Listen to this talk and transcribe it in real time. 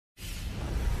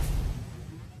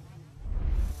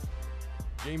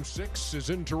Game 6 is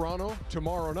in Toronto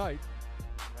tomorrow night,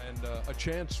 and a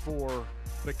chance for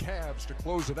the Cavs to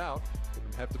close it out. It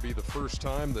would have to be the first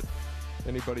time that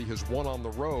anybody has won on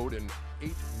the road in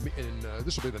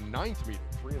this will be the 9th meeting,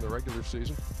 3 in the regular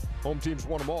season. Home teams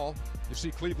won them all. You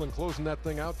see Cleveland closing that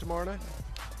thing out tomorrow night?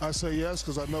 I say yes,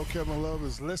 because I know Kevin Love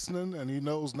is listening, and he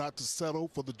knows not to settle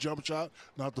for the jump shot,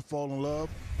 not to fall in love.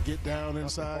 Get down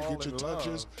inside, get your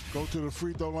touches, go to the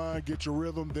free throw line, get your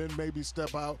rhythm, then maybe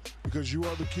step out, because you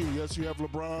are the key. Yes, you have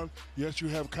LeBron. Yes, you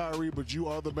have Kyrie, but you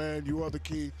are the man. You are the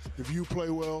key. If you play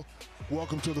well,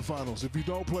 welcome to the finals. If you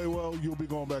don't play well, you'll be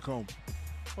going back home.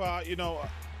 Well, you know,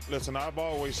 listen, I've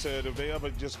always said if they ever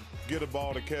just get a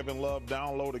ball to Kevin Love,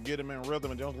 down low to get him in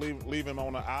rhythm and just leave him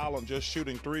on the island just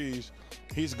shooting threes,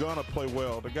 he's going to play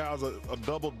well. The guy's a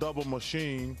double-double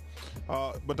machine.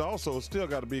 But also still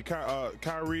got to be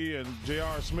Kyrie and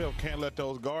J.R. Smith can't let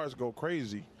those guards go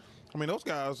crazy. I mean, those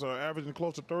guys are averaging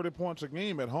close to 30 points a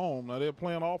game at home. Now, they're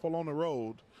playing awful on the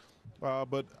road.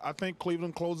 But I think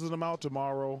Cleveland closes them out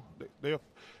tomorrow.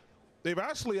 They've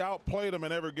actually outplayed them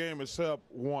in every game except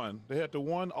one. They had the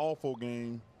one awful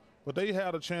game, but they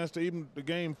had a chance to, even the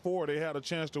game 4, they had a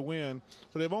chance to win.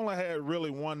 So they've only had really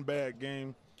one bad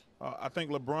game. I think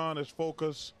LeBron is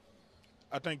focused.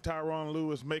 I think Tyronn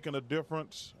Lue is making a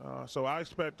difference. So I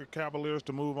expect the Cavaliers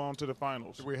to move on to the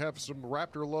finals. Do we have some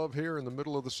Raptor love here in the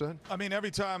middle of the set? I mean,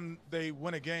 every time they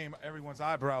win a game, everyone's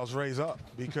eyebrows raise up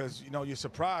because, you know, you're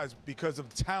surprised because of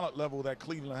the talent level that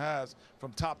Cleveland has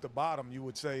from top to bottom. You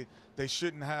would say they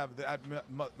shouldn't have that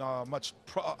much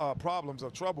problems or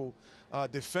trouble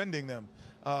defending them.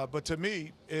 But to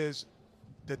me is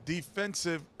the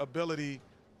defensive ability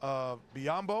of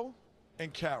Biyombo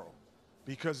and Carroll,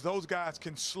 because those guys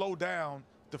can slow down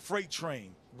the freight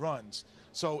train runs.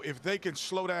 So if they can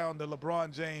slow down the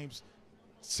LeBron James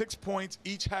 6 points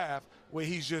each half where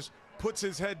he just puts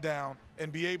his head down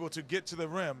and be able to get to the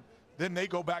rim, then they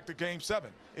go back to Game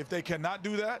 7. If they cannot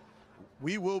do that,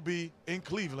 we will be in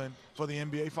Cleveland for the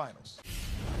NBA Finals.